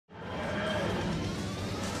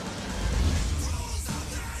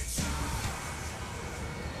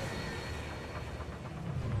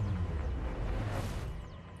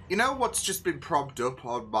You know what's just been propped up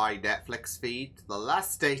on my Netflix feed? The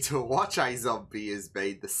last day to watch iZombie is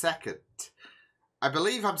May the 2nd. I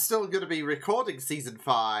believe I'm still going to be recording Season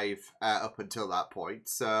 5 up until that point,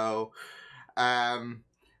 so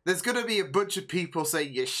there's going to be a bunch of people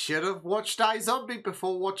saying you should have watched iZombie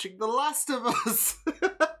before watching The Last of Us.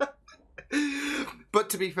 But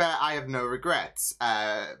to be fair, I have no regrets,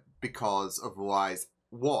 because otherwise,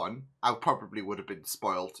 one, I probably would have been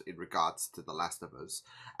spoiled in regards to The Last of Us,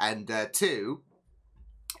 and two,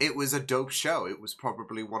 it was a dope show. It was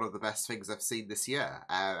probably one of the best things I've seen this year.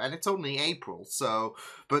 And it's only April, so...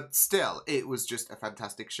 But still, it was just a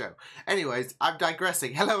fantastic show. Anyways, I'm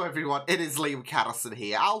digressing. Hello, everyone. It is Liam Caddison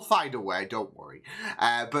here. I'll find a way, don't worry.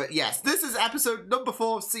 But yes, this is episode number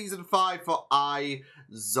 4 of Season 5 for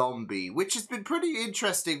iZombie, which has been pretty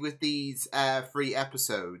interesting with these 3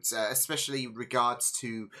 episodes, especially in regards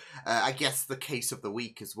to, I guess, the case of the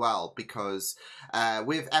week as well, because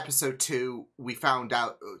with episode 2, we found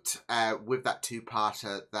out with that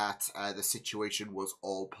 2-parter that the situation was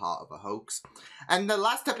all part of a hoax. And the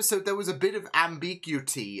last episode there was a bit of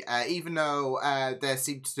ambiguity, even though there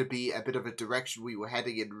seemed to be a bit of a direction we were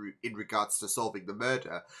heading in regards to solving the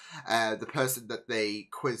murder. The person that they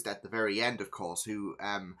quizzed at the very end, of course, who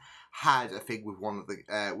had a thing with one of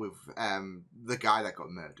the guy that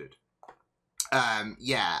got murdered.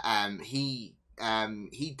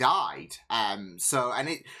 He died. So,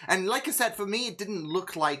 and like I said, for me, it didn't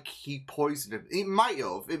look like he poisoned him. It might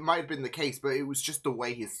have been the case, but it was just the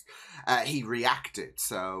way he reacted.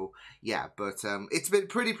 So, yeah, but it's been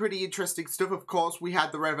pretty interesting stuff. Of course, we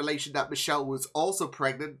had the revelation that Michelle was also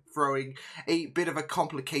pregnant, throwing a bit of a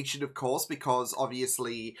complication, of course, because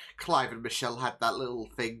obviously Clive and Michelle had that little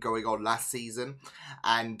thing going on last season.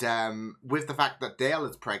 And with the fact that Dale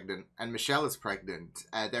is pregnant and Michelle is pregnant,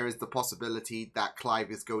 there is the possibility that Clive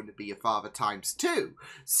is going to be a father ×2.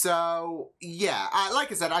 So, yeah, like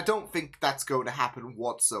I said, I don't think that's going to happen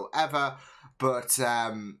whatsoever. But,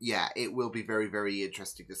 yeah, it will be very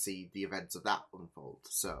interesting to see the events of that unfold.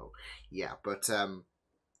 So, yeah, but,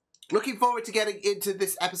 looking forward to getting into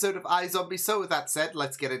this episode of iZombie. So, with that said,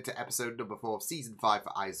 let's get into episode number 4 of Season 5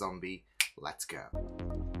 for iZombie. Let's go.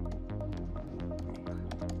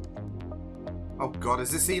 Oh, God,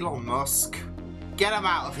 is this Elon Musk? Get him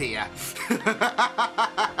out of here.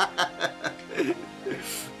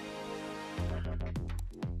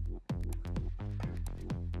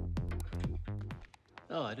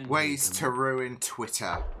 Oh, I didn't. Ways to ruin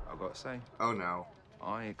Twitter. I've got to say. Oh no.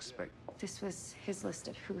 I expect. This was his list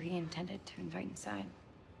of who he intended to invite inside.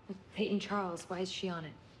 Peyton Charles, why is she on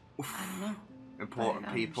it? Oof. I don't know. Important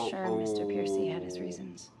but people. I'm sure Mr. Piercy had his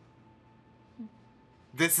reasons.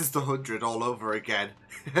 This is the 100 all over again.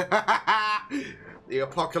 The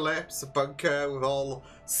apocalypse, a bunker with all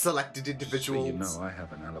selected individuals. So you know I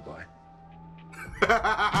have an alibi.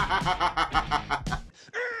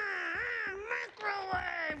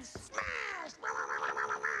 Microwaves! Smash!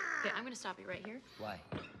 Okay, I'm gonna stop you right here. Why?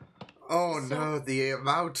 Oh no, the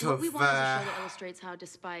amount What of... we want is a show that illustrates how,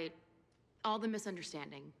 despite all the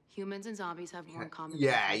misunderstanding, humans and zombies have more in common.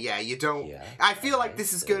 Yeah, you don't... Yeah, I feel like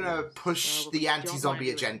this is gonna push So the we don't anti-zombie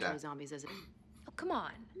wanna do agenda. anti-zombies as Oh, come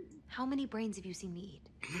on. How many brains have you seen me eat?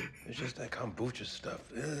 It's just that kombucha stuff.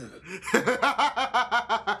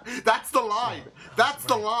 That's the line. That's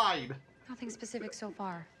the line. Nothing specific so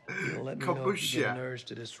far. You'll let me know if you Kombucha. get an urge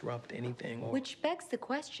to disrupt anything. Or... Which begs the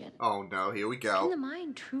question. Oh no, here we Can the go.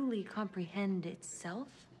 mind truly comprehend itself?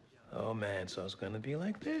 Oh man, so it's gonna be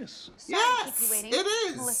like this. Yes, it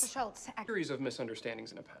is. Melissa Schultz. Series of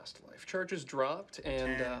misunderstandings in a past life. Charges dropped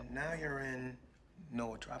and now you're in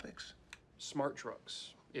nootropics. smart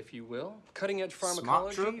drugs, if you will. Cutting-edge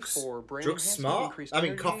pharmacology drugs? for brain Drugs enhancement, smart? increased I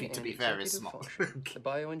mean, energy, coffee, to and be fair, is executive smart. function. The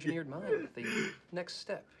bioengineered mind, the next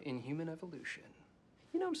step in human evolution.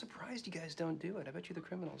 You know, I'm surprised you guys don't do it. I bet you the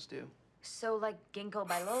criminals do. So, like ginkgo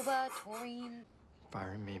biloba, taurine?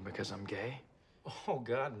 Firing me because I'm gay? Oh,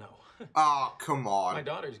 God, no. Oh, come My on.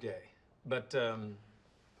 daughter's gay. But,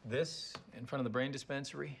 this in front of the brain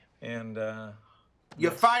dispensary, and,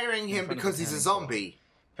 You're firing in him front of because the he's a tanning zombie.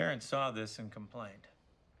 parents saw this and complained.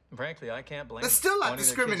 And frankly, I can't blame There's them. still that Wanting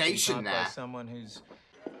their kids to be discrimination taught by there. someone who's...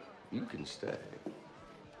 You can stay.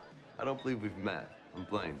 I don't believe we've met. I'm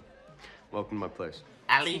Blaine. Welcome to my place.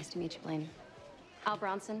 Ali. Nice to meet you, Blaine. Al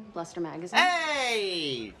Bronson, Bluster Magazine.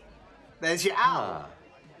 Hey! There's your owl. Ah.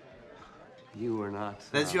 You were not.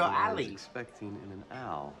 There's your what I was alley. expecting in an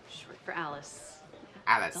owl. Short for Alice.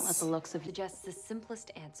 Alice. Don't let the looks of Suggests the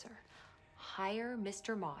simplest answer. Hire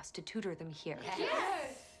Mr. Moss to tutor them here.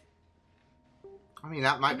 I mean,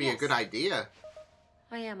 that might be a Yes. good idea.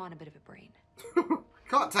 I am on a bit of a brain.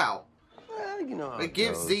 Can't tell. Well, you know how It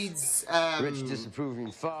gives goes. these Rich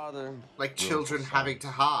disapproving father, like willful children son, having to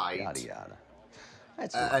hide yada yada.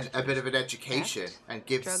 That's a bit of an education, Theft? and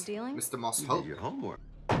gives Drug dealing? Mr. Moss You hope. did your homework.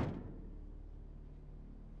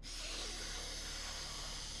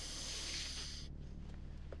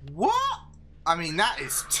 What? I mean, that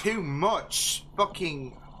is too much.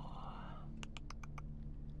 Fucking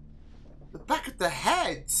the back of the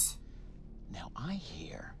head. Now I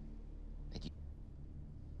hear that you...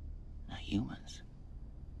 Now humans,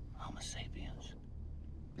 Homo sapiens,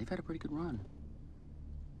 they've had a pretty good run.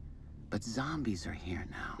 But zombies are here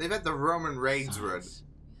now. They've had the Roman Reigns run. It's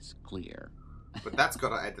clear. But that's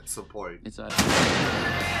gotta end at some point. It's either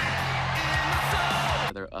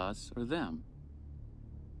us or them.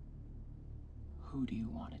 Who do you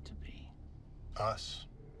want it to be? Us.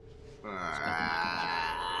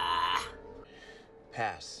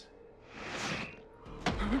 Pass.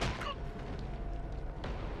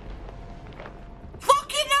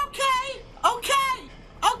 Fucking okay!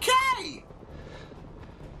 Okay!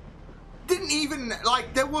 Didn't even,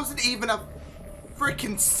 like, there wasn't even a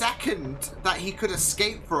freaking second that he could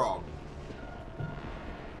escape from.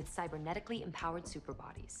 With cybernetically empowered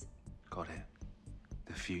superbodies. Got it.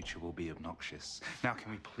 The future will be obnoxious. Now,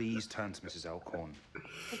 can we please turn to Mrs. Elkhorn?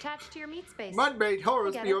 Attached to your meat space. Man-made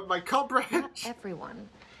horrors I get beyond it. my comprehension. Not everyone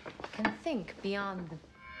can think beyond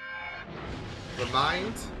The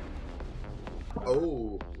mind.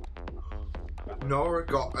 Oh. Nora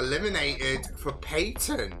got eliminated for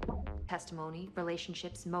Peyton. testimony,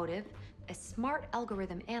 relationships, motive. A smart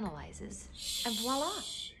algorithm analyzes, and voila.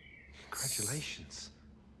 Congratulations.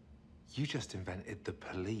 You just invented the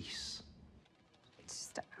police.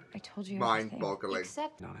 Just, I told you everything. Mind-boggling.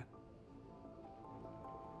 Except On it.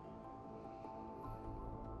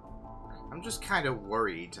 I'm just kind of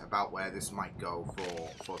worried about where this might go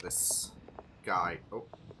for this guy. Oh.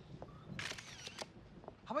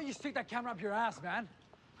 How about you stick that camera up your ass, man?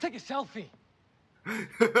 Take a selfie.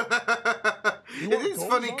 It is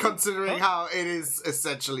funny considering how it is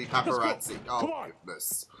essentially paparazzi. Oh,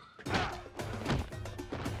 goodness.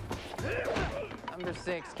 Number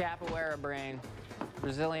 6, capoeira brain.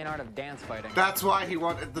 Brazilian art of dance fighting. That's why he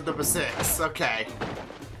wanted the number 6. Okay.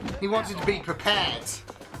 He wanted to be prepared.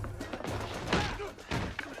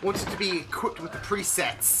 Wanted to be equipped with the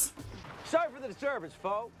presets. Sorry for the disturbance,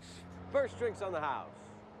 folks. First drinks on the house.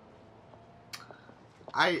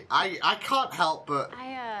 I can't help but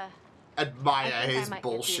admire I think his I might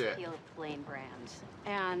bullshit. Get the appeal of plain brand,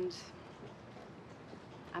 and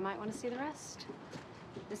I might want to see the rest.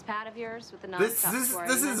 This pad of yours with the This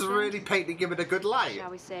is really painting him in a good light.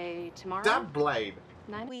 Shall we say tomorrow? Damn Blaine.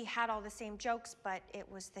 We had all the same jokes, but it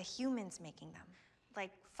was the humans making them.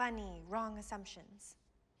 Like funny, wrong assumptions.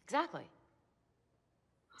 Exactly.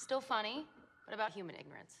 Still funny, but about human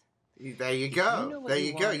ignorance. There you go. You know what There you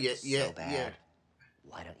you go. want Yeah, yeah, so bad. yeah.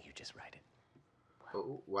 Why don't you just write it?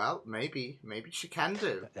 Oh, well, maybe she can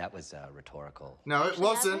do. That was rhetorical. No, it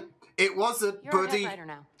wasn't. It wasn't, You're a buddy. head writer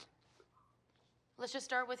now. Let's just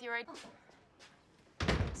start with your idea.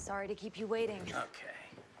 sorry to keep you waiting. Okay.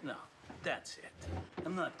 No, that's it.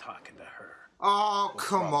 I'm not talking to her. Oh,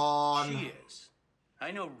 come on. She is.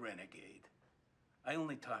 I know Renegade. I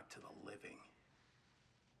only talk to the living.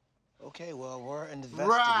 Okay, well, we're investigating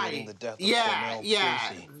Right. the death of Yeah, Cornell yeah.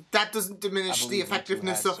 Piercy. That doesn't diminish the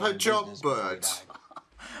effectiveness of her job, Bird.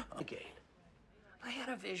 Okay. I had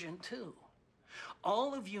a vision too.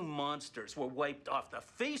 All of you monsters were wiped off the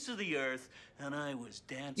face of the earth, and I was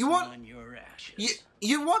dancing on your ashes.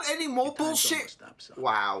 You want any more bullshit? almost up, son.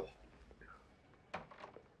 Wow.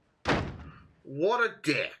 What a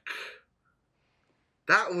dick.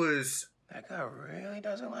 That was... That guy really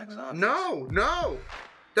doesn't like zombies. No.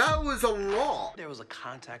 That was a lot. There was a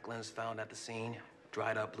contact lens found at the scene,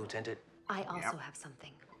 dried up, blue tinted. I also have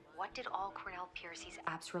something. What did all Cornell Piercy's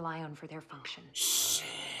apps rely on for their function? Shit.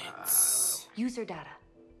 User data.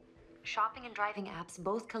 Shopping and driving apps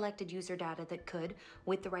both collected user data that could,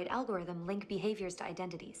 with the right algorithm, link behaviors to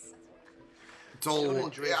identities. It's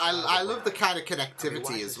all... I love the kind of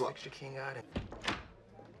connectivity as well.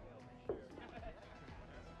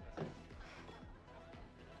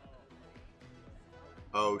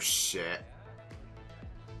 Oh, shit.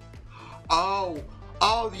 Oh,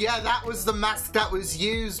 yeah, that was the mask that was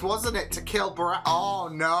used, wasn't it, to kill Barat? Oh,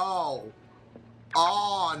 no.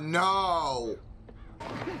 Oh, no.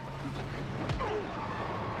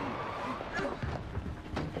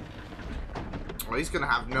 Well, he's gonna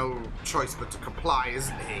have no choice but to comply,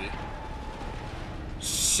 isn't he?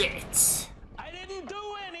 Shit. I didn't do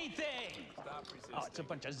anything! Oh, it's a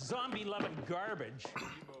bunch of zombie-loving garbage.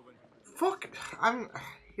 Fuck,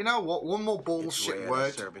 You know what? One more It's bullshit rare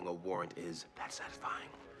word. that serving a warrant is that satisfying.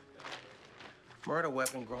 Murder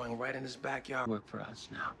weapon growing right in his backyard. Work for us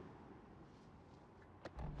now.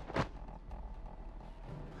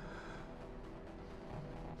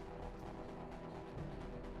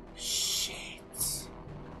 Shit.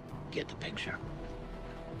 Get the picture.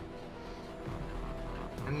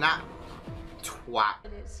 And that twat.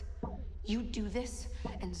 It is. You do this,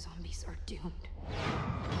 and zombies are doomed.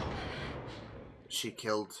 She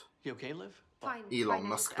killed You okay, Liv? Fine. Elon fine,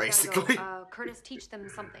 Musk, I gotta go. basically. Curtis, teach them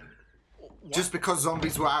something. Just because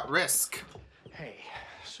zombies were at risk. Hey,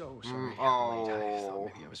 so sorry. Oh. I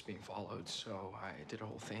thought maybe I was being followed, so I did a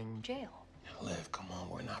whole thing. Jail. Liv, come on,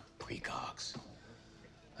 we're not precogs.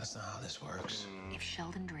 That's not how this works. If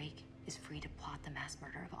Sheldon Drake is free to plot the mass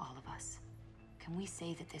murder of all of us, can we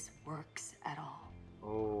say that this works at all?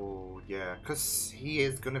 Oh, yeah. Because he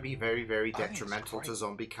is going to be very, very detrimental to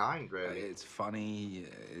zombie kind, really. It's funny.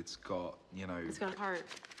 It's got, you know... It's got heart.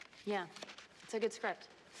 Yeah, it's a good script.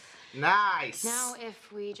 Nice! Now,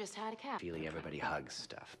 if we just had a cat. Feely, everybody hugs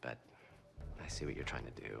stuff, but I see what you're trying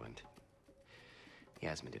to do, and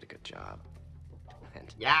Yasmin did a good job.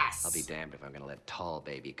 And yes! I'll be damned if I'm gonna let Tall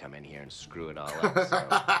Baby come in here and screw it all up,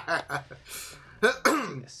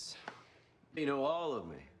 so... You know all of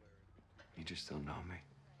me. You just don't know me.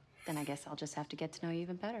 Then I guess I'll just have to get to know you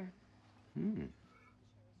even better.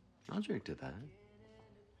 I'll drink to that.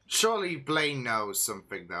 Surely Blaine knows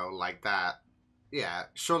something, though, like that. Yeah,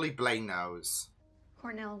 surely Blaine knows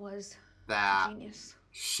Cornell was that a genius.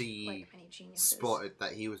 She like many geniuses. spotted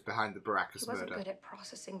that he was behind the Baracus He wasn't murder. good at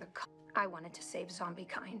processing the. I wanted to save zombie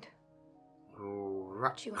kind. Oh,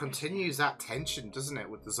 that continues that tension, doesn't it,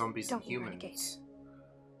 with the zombies Don't and be humans? renegade.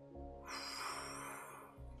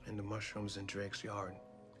 And the mushrooms in Drake's yard.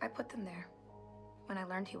 I put them there when I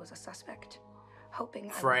learned he was a suspect, hoping I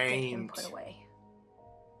would get him Framed. put away.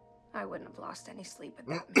 I wouldn't have lost any sleep at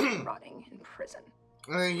that man rotting in prison.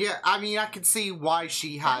 Yeah, I mean, I can see why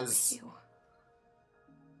she has.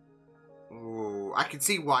 Oh, I can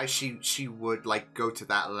see why she would like go to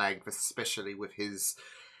that length, especially with his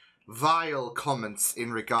vile comments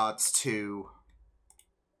in regards to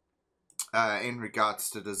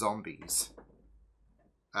the zombies.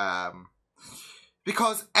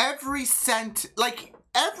 Because every sentence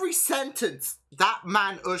that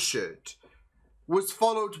man uttered was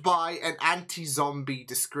followed by an anti-zombie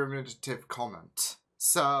discriminative comment.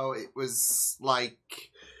 So it was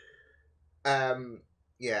like,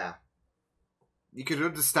 yeah. You could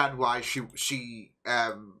understand why she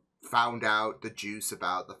found out the juice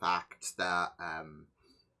about the fact that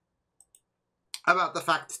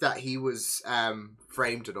he was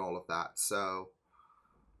framed and all of that. So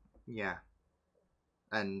yeah,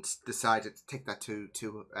 and decided to take that to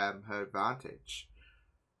her advantage.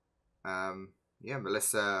 Yeah,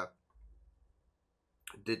 Melissa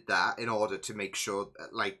did that in order to make sure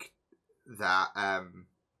that, like, that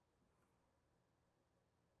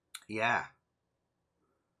yeah.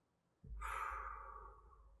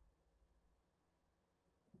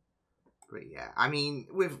 But yeah, I mean,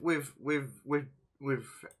 with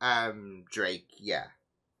Drake, yeah,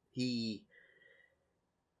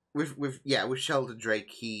 with Sheldon Drake,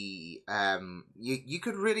 he you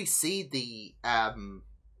could really see the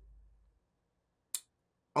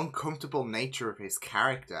uncomfortable nature of his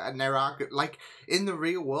character, and there are, like, in the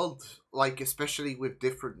real world, like, especially with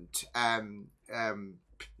different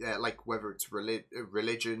like, whether it's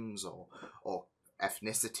religions or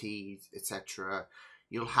ethnicities, etc.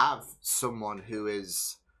 You'll have someone who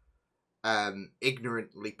is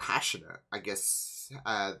ignorantly passionate. I guess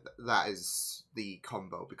that is the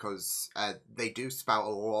combo, because they do spout a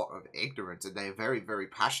lot of ignorance and they're very, very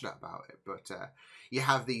passionate about it. But you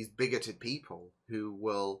have these bigoted people who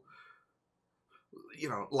will, you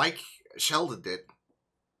know, like Sheldon did,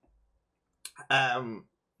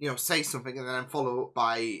 you know, say something and then follow up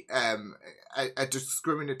by a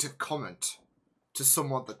discriminative comment to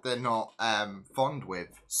someone that they're not fond with.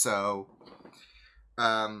 So,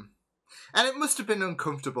 and it must have been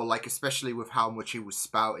uncomfortable, like, especially with how much he was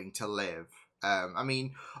spouting to Liv. I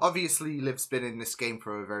mean, obviously Liv's been in this game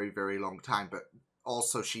for a very, very long time, but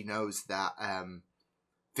also she knows that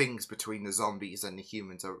things between the zombies and the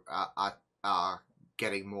humans are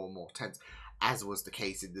getting more and more tense, as was the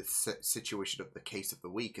case in the situation of the case of the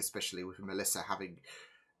week, especially with Melissa having,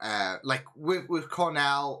 like, with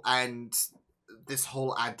Cornell and this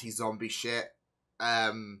whole anti-zombie shit.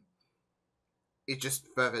 It just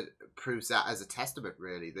further proves that as a testament,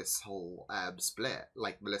 really, this whole split.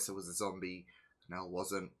 Like, Melissa was a zombie, Cornell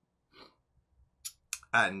wasn't.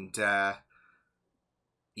 And,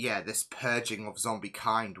 yeah, this purging of zombie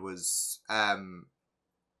kind was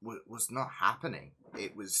was not happening.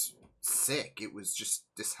 It was sick. It was just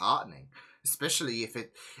disheartening, especially if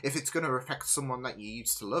it's going to affect someone that you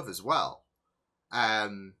used to love as well.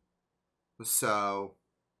 So,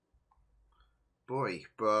 boy,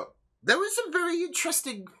 but there were some very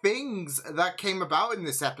interesting things that came about in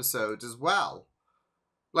this episode as well.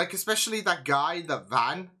 Like, especially that guy, that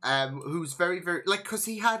Van, who's very, very, like, because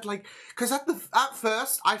he had, like, because at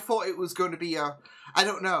first, I thought it was going to be I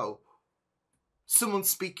don't know, someone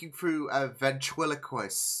speaking through a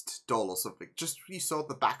ventriloquist doll or something. Just, you saw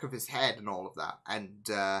the back of his head and all of that, and,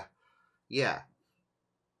 yeah.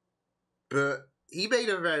 But he made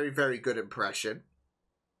a very, very good impression.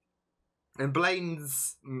 And Blaine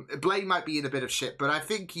might be in a bit of shit, but I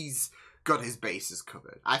think he's got his bases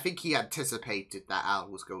covered. I think he anticipated that Al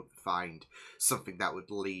was going to find something that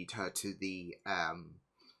would lead her to the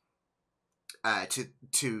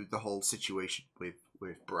to the whole situation with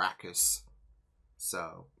Baracus.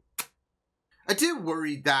 So I do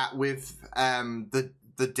worry that with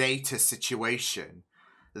the data situation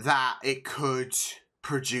that it could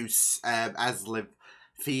produce, as Liv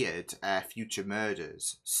feared, future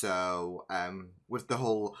murders. So with the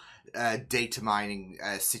whole data mining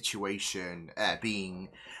situation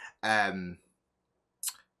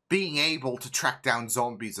being able to track down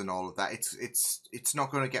zombies and all of that, it's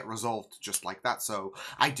not going to get resolved just like that. So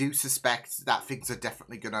I do suspect that things are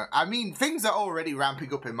definitely going to... I mean, things are already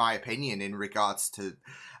ramping up, in my opinion, in regards to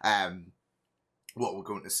what we're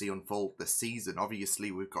going to see unfold this season.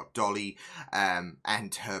 Obviously, we've got Dolly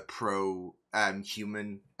and her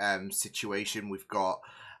pro-human situation. We've got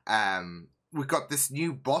this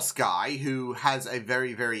new boss guy who has a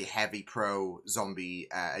very, very heavy pro-zombie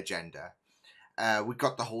agenda. We've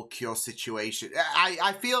got the whole cure situation.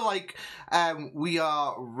 I feel like we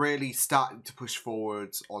are really starting to push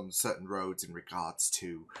forwards on certain roads in regards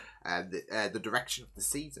to the direction of the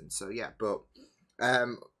season. So yeah, but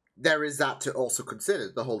there is that to also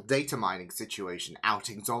consider, the whole data mining situation,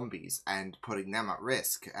 outing zombies and putting them at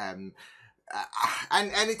risk. And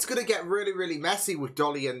it's going to get really, really messy with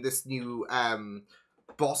Dolly and this new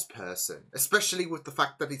boss person, especially with the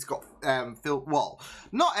fact that he's got well,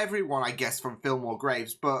 not everyone, I guess, from Fillmore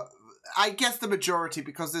Graves, but I guess the majority,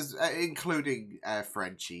 because there's including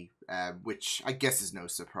Frenchie, which I guess is no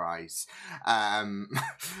surprise. But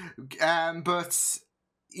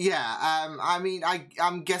yeah, I mean,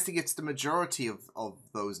 I'm guessing it's the majority of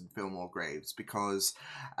those in Fillmore Graves, because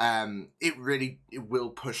it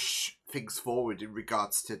will push things forward in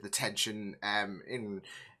regards to the tension in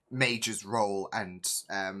Major's role and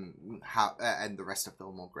the rest of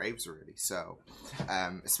Fillmore Graves, really. So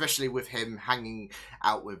especially with him hanging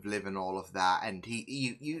out with Liv and all of that, and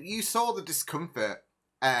you saw the discomfort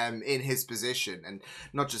in his position, and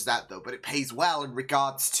not just that though, but it pays well in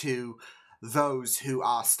regards to those who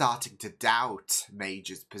are starting to doubt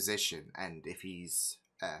Major's position and if he's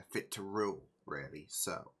fit to rule, really.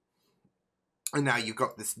 So, and now you've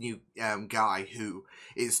got this new guy who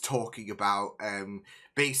is talking about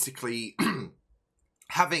basically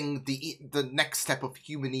having the next step of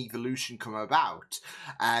human evolution come about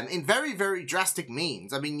in very, very drastic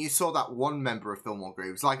means. I mean, you saw that one member of Fillmore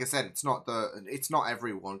Graves. Like I said, it's not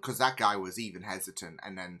everyone, because that guy was even hesitant,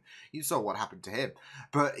 and then you saw what happened to him.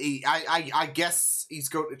 But I guess he's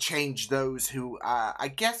going to change those who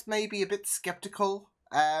I guess maybe a bit skeptical.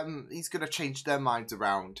 He's going to change their minds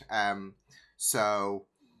around. So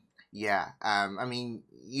yeah, I mean,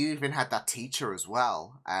 you even had that teacher as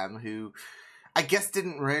well, who I guess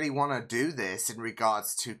didn't really want to do this in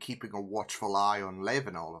regards to keeping a watchful eye on Liv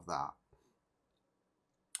and all of that.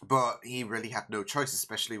 But he really had no choice,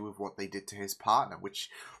 especially with what they did to his partner, which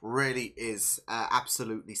really is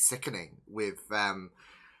absolutely sickening with,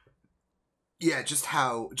 yeah, just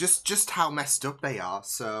how messed up they are.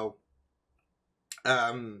 So,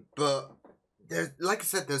 but there's, like I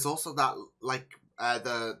said, there's also that, like,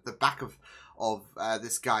 the back of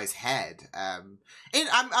this guy's head. I'm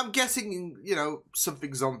guessing, you know,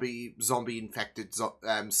 something zombie infected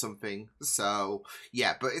something. So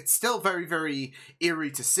yeah, but it's still very, very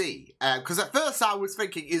eerie to see. Because at first I was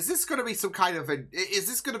thinking, is this going to be some kind of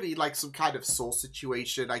like some kind of Saw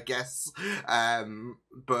situation? I guess.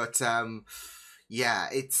 But yeah,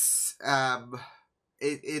 it's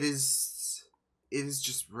it is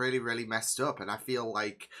just really, really messed up, and I feel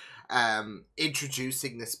like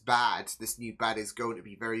introducing this new bad is going to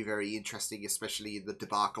be very, very interesting, especially in the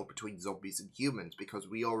debacle between zombies and humans, because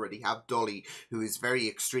we already have Dolly, who is very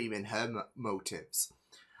extreme in her motives,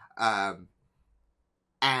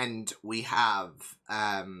 and we have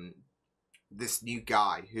this new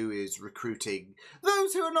guy who is recruiting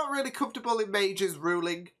those who are not really comfortable in mages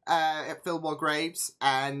ruling at Fillmore Graves,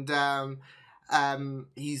 and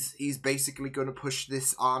he's basically going to push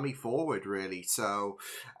this army forward, really. So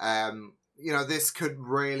you know, this could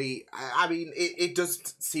really, I mean, it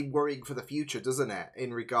does seem worrying for the future, doesn't it,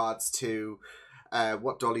 in regards to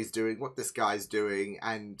what Dolly's doing, what this guy's doing,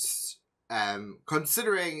 and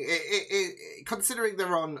considering considering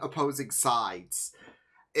they're on opposing sides,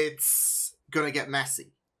 it's gonna get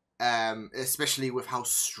messy, especially with how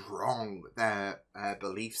strong their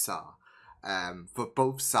beliefs are for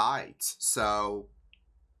both sides. So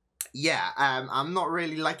yeah, I'm not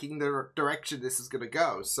really liking the direction this is gonna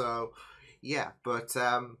go. So yeah, but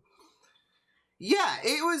yeah,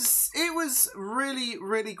 it was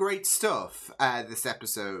really great stuff, this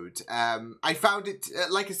episode. I found it,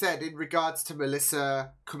 like I said, in regards to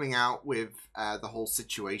Melissa coming out with the whole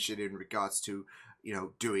situation in regards to, you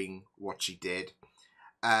know, doing what she did.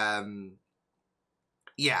 Yeah,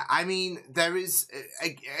 I mean, there is,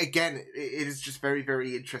 again, it is just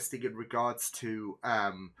very interesting in regards to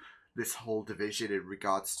this whole division in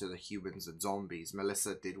regards to the humans and zombies.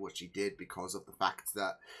 Melissa did what she did because of the fact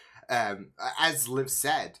that, as Liv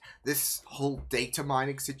said, this whole data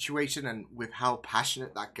mining situation, and with how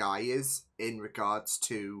passionate that guy is in regards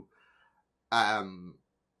to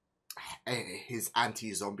his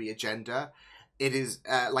anti-zombie agenda, it is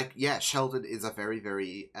like, yeah, Sheldon is a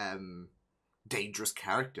very dangerous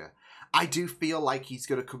character. I do feel like he's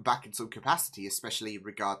going to come back in some capacity, especially in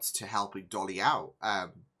regards to helping Dolly out,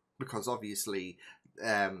 because obviously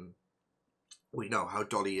we know how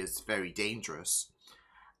Dolly is very dangerous.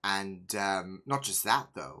 And not just that,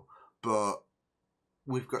 though, but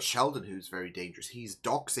we've got Sheldon, who's very dangerous. He's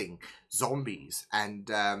doxing zombies, and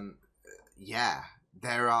yeah,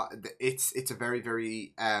 it's a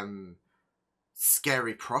very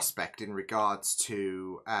scary prospect in regards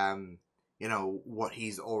to you know, what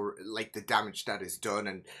he's, or like the damage that is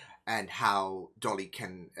done, and how Dolly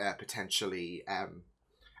can potentially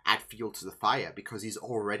add fuel to the fire, because he's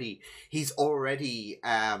already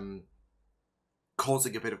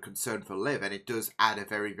causing a bit of concern for Liv, and it does add a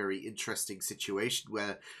very interesting situation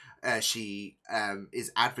where she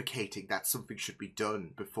is advocating that something should be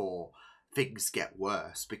done before things get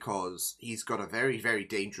worse, because he's got a very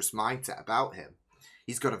dangerous mindset about him.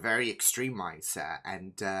 He's got a very extreme mindset,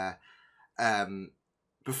 and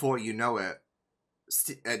before you know it,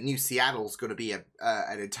 New Seattle's going to be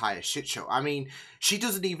an entire shit show. I mean, she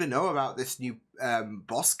doesn't even know about this new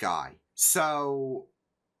boss guy, so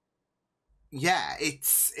yeah,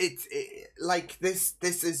 it's like this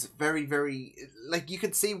is very, like, you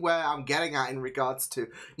can see where I'm getting at in regards to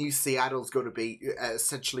New Seattle's going to be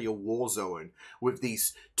essentially a war zone with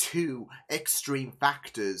these two extreme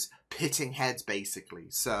factors pitting heads, basically.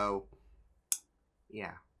 So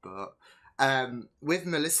yeah, but with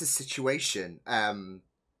Melissa's situation,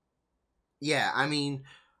 yeah, I mean,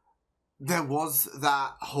 there was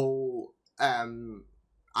that whole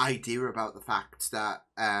idea about the fact that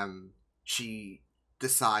she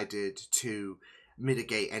decided to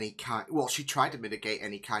mitigate any kind... Well, she tried to mitigate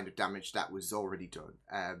any kind of damage that was already done.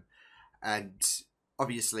 And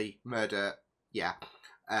obviously, murder, yeah.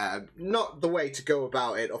 Not the way to go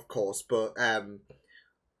about it, of course, but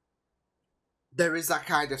there is that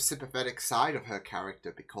kind of sympathetic side of her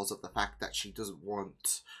character because of the fact that she doesn't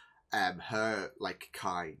want her, like,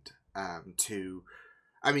 kind to...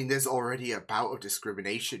 I mean, there's already a bout of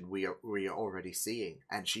discrimination we are already seeing,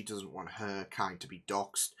 and she doesn't want her kind to be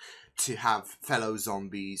doxxed, to have fellow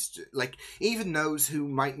zombies, like, even those who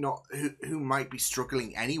might not, who might be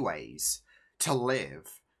struggling anyways to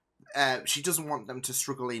live. She doesn't want them to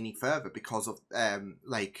struggle any further because of,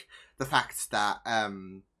 like, the fact that,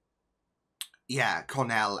 yeah,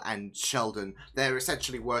 Cornell and Sheldon, they're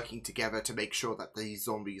essentially working together to make sure that these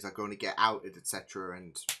zombies are going to get outed, etc.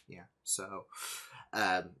 And yeah, so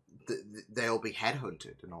they'll be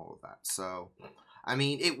headhunted and all of that. So, I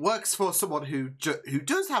mean, it works for someone who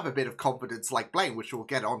does have a bit of confidence like Blaine, which we'll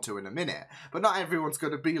get onto in a minute. But not everyone's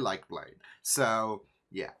going to be like Blaine. So,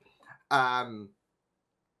 yeah. And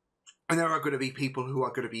there are going to be people who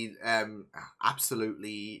are going to be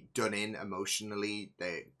absolutely done in emotionally.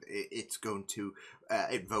 It's going to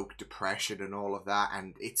invoke depression and all of that.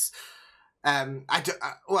 And it's... I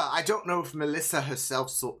don't know if Melissa herself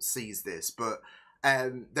sees this, but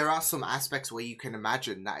there are some aspects where you can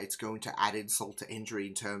imagine that it's going to add insult to injury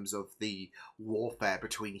in terms of the warfare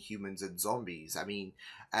between humans and zombies. I mean,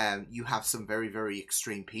 you have some very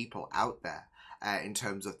extreme people out there in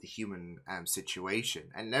terms of the human situation.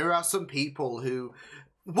 And there are some people who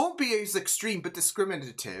won't be as extreme but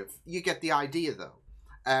discriminative. You get the idea, though.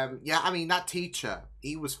 yeah, I mean, that teacher,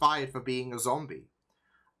 he was fired for being a zombie.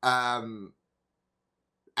 And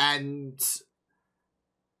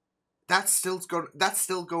that's still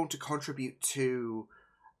going to contribute to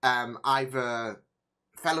either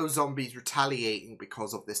fellow zombies retaliating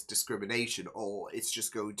because of this discrimination, or it's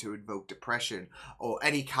just going to invoke depression or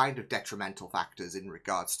any kind of detrimental factors in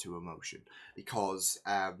regards to emotion, because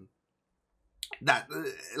that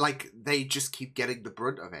like they just keep getting the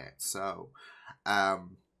brunt of it. So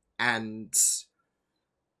and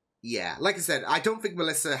yeah, like I said, I don't think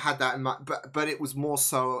Melissa had that in mind, but it was more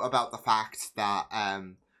so about the fact that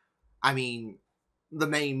I mean, the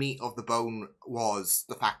main meat of the bone was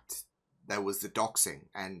the fact there was the doxing,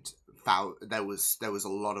 and there was a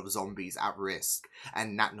lot of zombies at risk,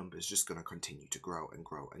 and that number is just going to continue to grow and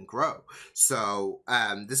grow and grow. So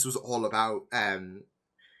this was all about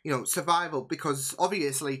you know, survival, because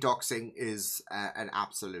obviously doxing is an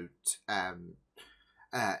absolute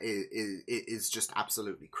is just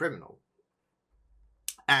absolutely criminal,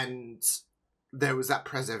 and there was that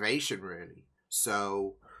preservation really.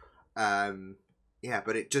 So yeah,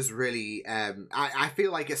 but it just really I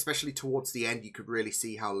feel like especially towards the end you could really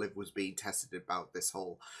see how Liv was being tested about this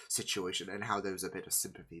whole situation and how there was a bit of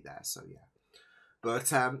sympathy there. So yeah.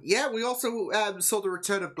 But yeah, we also saw the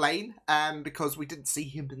return of Blaine because we didn't see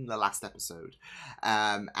him in the last episode.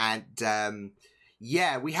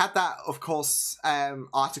 Yeah, we had that, of course,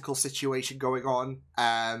 article situation going on.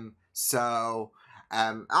 So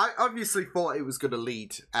I obviously thought it was going to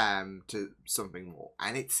lead to something more,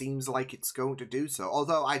 and it seems like it's going to do so.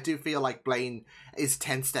 Although I do feel like Blaine is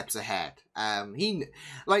 10 steps ahead. I'm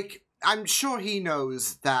sure he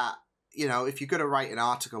knows that, you know, if you're going to write an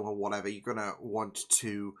article or whatever, you're going to want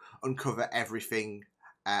to uncover everything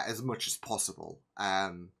as much as possible.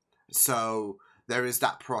 So there is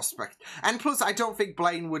that prospect. And plus, I don't think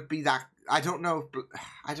Blaine would be that... I don't know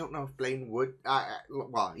if Blaine would...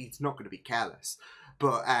 well, he's not going to be careless.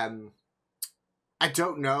 But I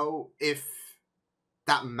don't know if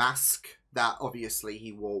that mask that obviously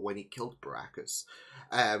he wore when he killed Baracus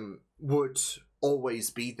would always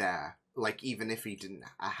be there. Like, even if he didn't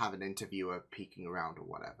have an interviewer peeking around or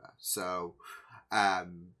whatever. So,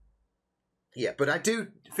 yeah, but I do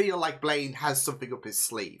feel like Blaine has something up his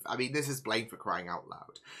sleeve. I mean, this is Blaine for crying out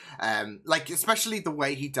loud. Like, especially the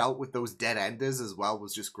way he dealt with those dead enders as well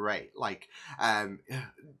was just great. Like,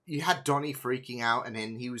 you had Donnie freaking out, and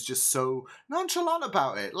then he was just so nonchalant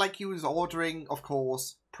about it. Like, he was ordering, of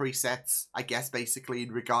course, presets, I guess, basically,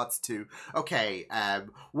 in regards to, okay,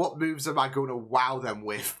 what moves am I going to wow them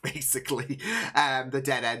with, basically, the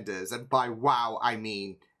dead enders. And by wow, I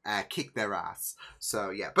mean kick their ass. So,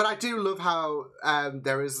 yeah. But I do love how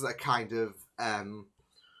there is a kind of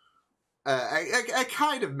a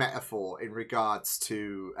kind of metaphor in regards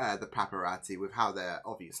to the paparazzi with how they're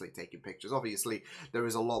obviously taking pictures. Obviously, there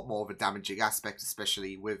is a lot more of a damaging aspect,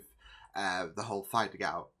 especially with the whole finding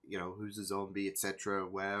out, you know, who's a zombie, etc.,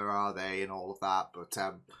 where are they, and all of that. But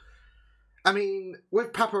I mean,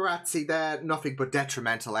 with paparazzi, they're nothing but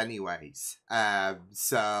detrimental anyways.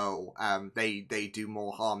 So they do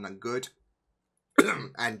more harm than good.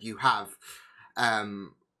 And you have a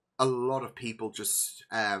lot of people just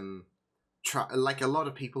a lot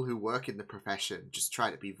of people who work in the profession just try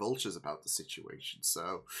to be vultures about the situation.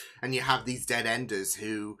 So, and you have these dead enders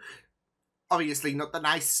who obviously not the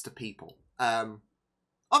nicest of people.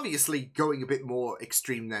 Obviously going a bit more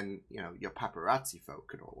extreme than, you know, your paparazzi folk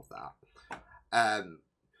and all of that.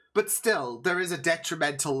 But still, there is a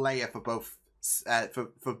detrimental layer for both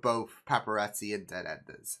for both paparazzi and dead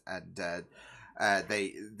enders, and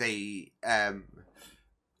they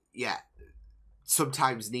yeah,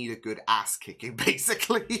 sometimes need a good ass kicking,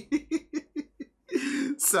 basically.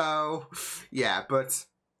 So yeah, but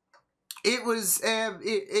it was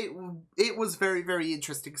it was very, very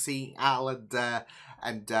interesting seeing Al and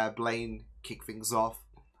Blaine kick things off.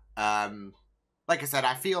 Like I said,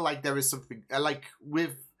 I feel like there is something like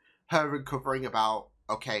with her uncovering about,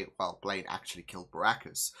 okay, well, Blaine actually killed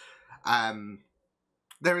Baracus.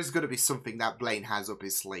 There is going to be something that Blaine has up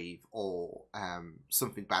his sleeve, or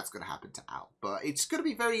something bad's going to happen to Al. But it's going to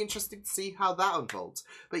be very interesting to see how that unfolds.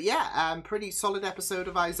 But yeah, pretty solid episode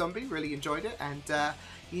of iZombie. Really enjoyed it. And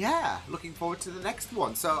yeah, looking forward to the next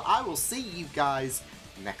one. So I will see you guys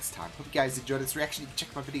next time. Hope you guys enjoyed this reaction. You can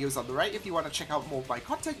check my videos on the right if you want to check out more of my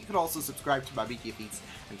content. You can also subscribe to my media feeds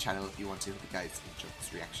and channel if you want to. Hope you guys enjoyed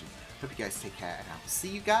this reaction. Hope you guys take care, and I will see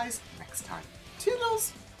you guys next time.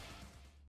 Toodles!